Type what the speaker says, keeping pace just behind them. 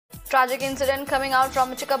Tragic incident coming out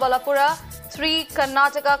from Chikkaballapura. 3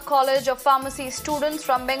 Karnataka College of Pharmacy students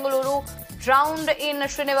from Bengaluru drowned in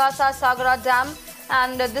Srinivasa Sagara Dam.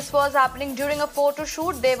 And this was happening during a photo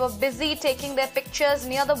shoot. They were busy taking their pictures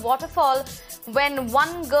near the waterfall when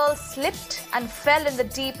one girl slipped and fell in the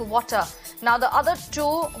deep water. Now the other 2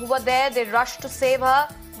 who were there, they rushed to save her,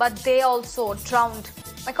 but they also drowned.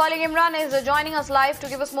 My colleague Imran is joining us live to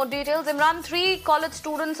give us more details. Imran, 3 college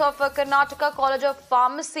students of Karnataka College of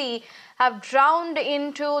Pharmacy have drowned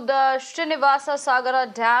into the Srinivasa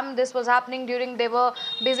Sagara Dam. This was happening during they were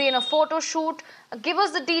busy in a photo shoot. Give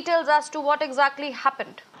us the details as to what exactly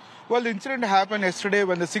happened. Well, the incident happened yesterday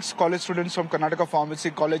when the 6 college students from Karnataka Pharmacy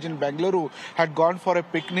College in Bengaluru had gone for a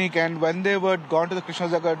picnic, and when they were gone to the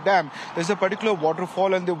Srinivasa Dam, there's a particular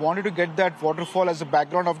waterfall and they wanted to get that waterfall as a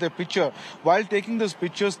background of their picture. While taking those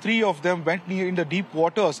pictures, 3 of them went near in the deep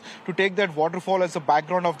waters to take that waterfall as a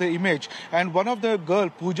background of the image. And one of the girl,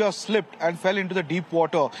 Pooja, slipped and fell into the deep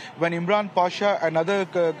water. When Imran Pasha, another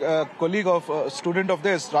colleague of student of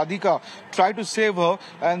theirs, Radhika, tried to save her,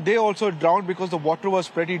 and they also drowned because the water was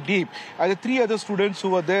pretty deep. And the 3 other students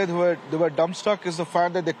who were there, they were dumbstruck is the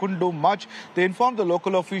fact that they couldn't do much. They informed the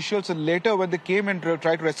local officials, and later when they came and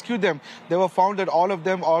tried to rescue them, they were found that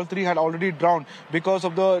all 3 had already drowned because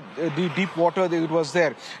of the deep water that was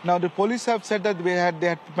there. Now the police have said that they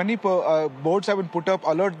had many boards have been put up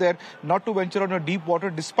alert there not to venture on a deep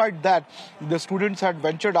water. Despite that, the students had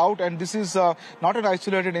ventured out, and this is not an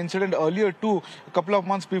isolated incident. Earlier too, a couple of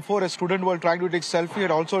months before, a student while trying to take selfie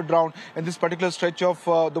had also drowned in this particular stretch of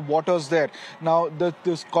the waters there. Now, the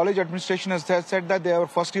college administration has said that they are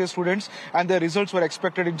first-year students and their results were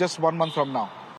expected in just 1 month from now.